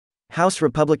House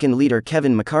Republican leader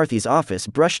Kevin McCarthy's office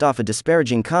brushed off a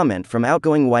disparaging comment from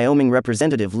outgoing Wyoming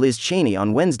Representative Liz Cheney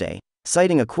on Wednesday,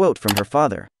 citing a quote from her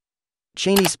father.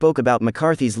 Cheney spoke about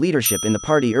McCarthy's leadership in the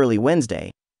party early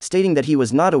Wednesday, stating that he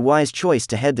was not a wise choice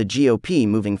to head the GOP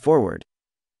moving forward.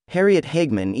 Harriet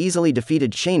Hageman easily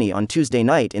defeated Cheney on Tuesday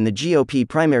night in the GOP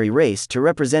primary race to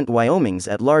represent Wyoming's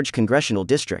at-large congressional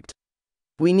district.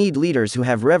 "We need leaders who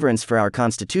have reverence for our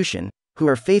Constitution, who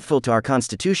are faithful to our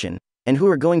Constitution, and who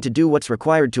are going to do what's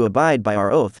required to abide by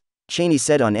our oath," Cheney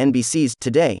said on NBC's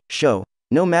Today show,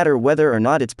 "no matter whether or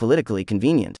not it's politically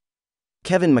convenient."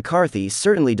 Kevin McCarthy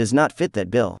certainly does not fit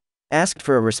that bill. Asked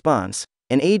for a response,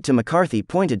 an aide to McCarthy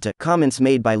pointed to comments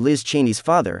made by Liz Cheney's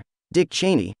father, Dick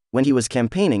Cheney, when he was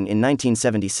campaigning in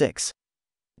 1976.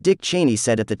 Dick Cheney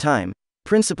said at the time,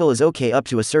 "Principle is okay up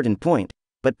to a certain point,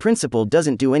 but principle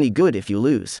doesn't do any good if you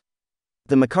lose."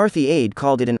 The McCarthy aide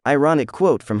called it an ironic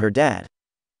quote from her dad.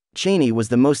 Cheney was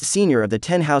the most senior of the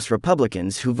 10 House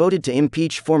Republicans who voted to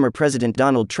impeach former President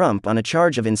Donald Trump on a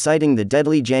charge of inciting the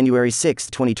deadly January 6,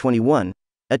 2021,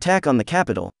 attack on the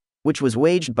Capitol, which was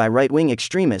waged by right-wing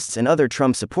extremists and other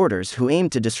Trump supporters who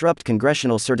aimed to disrupt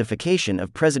congressional certification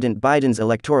of President Biden's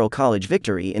Electoral College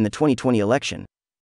victory in the 2020 election.